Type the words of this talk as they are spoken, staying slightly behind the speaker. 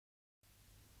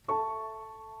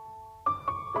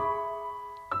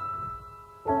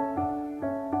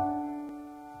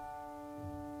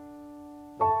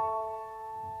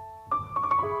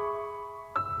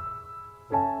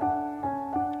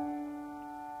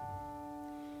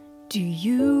Do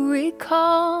you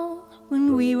recall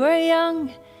when we were young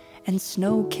and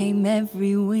snow came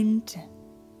every winter?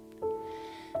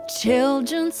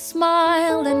 Children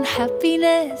smiled and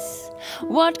happiness,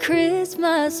 what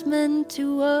Christmas meant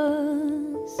to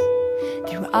us.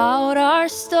 Throughout our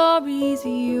stories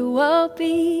you will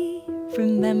be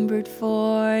remembered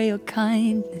for your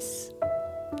kindness.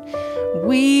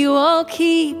 We will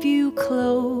keep you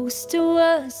close to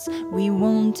us, we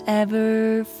won't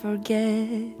ever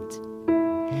forget.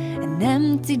 An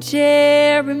empty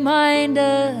chair reminds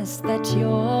us that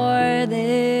you're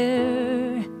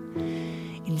there,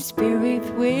 in spirit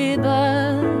with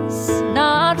us,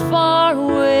 not far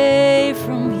away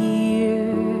from here.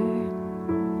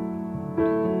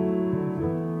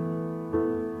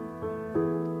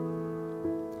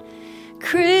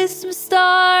 Christmas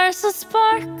stars are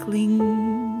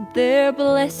sparkling, their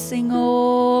blessing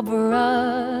over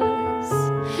us.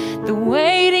 The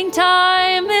waiting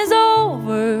time is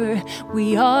over,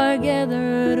 we are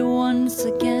gathered once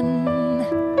again.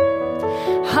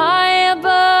 High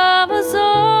above us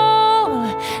all,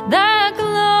 that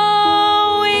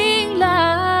glowing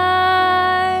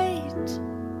light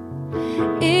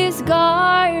is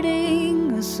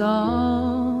guarding us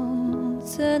all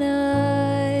tonight.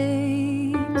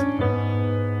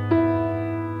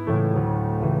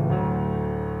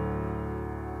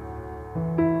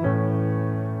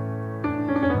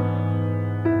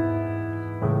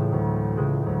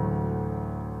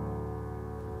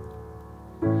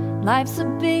 Life's a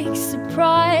big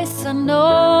surprise, I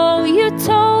know you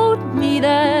told me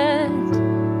that.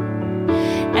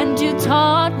 And you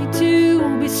taught me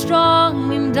to be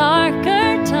strong in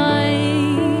darker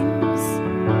times.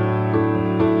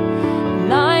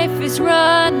 Life is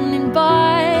running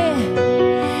by,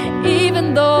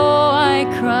 even though I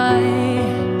cry.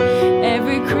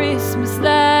 Every Christmas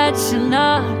that you're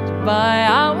not by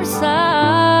our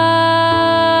side.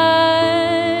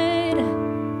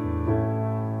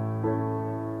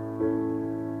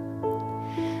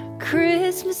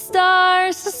 Christmas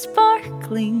stars are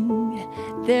sparkling,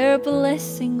 their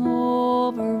blessing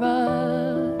over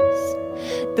us.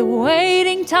 The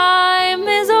waiting time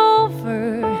is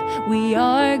over, we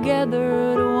are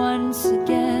gathered once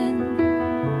again.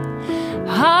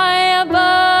 High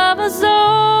above us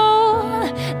all,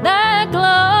 that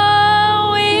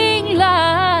glowing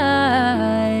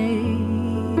light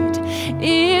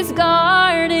is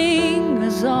guarding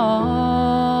us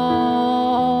all.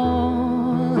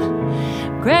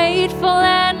 Grateful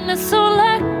and so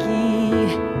lucky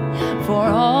for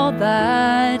all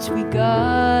that we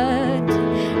got.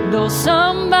 Though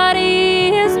somebody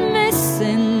is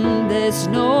missing, there's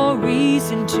no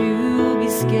reason to be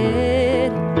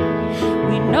scared.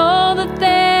 We know that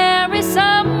there is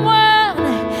someone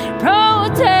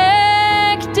protecting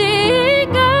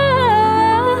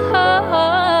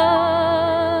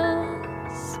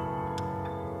us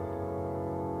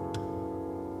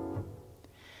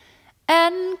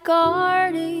and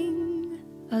guarding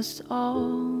us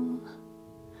all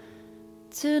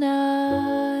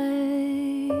tonight.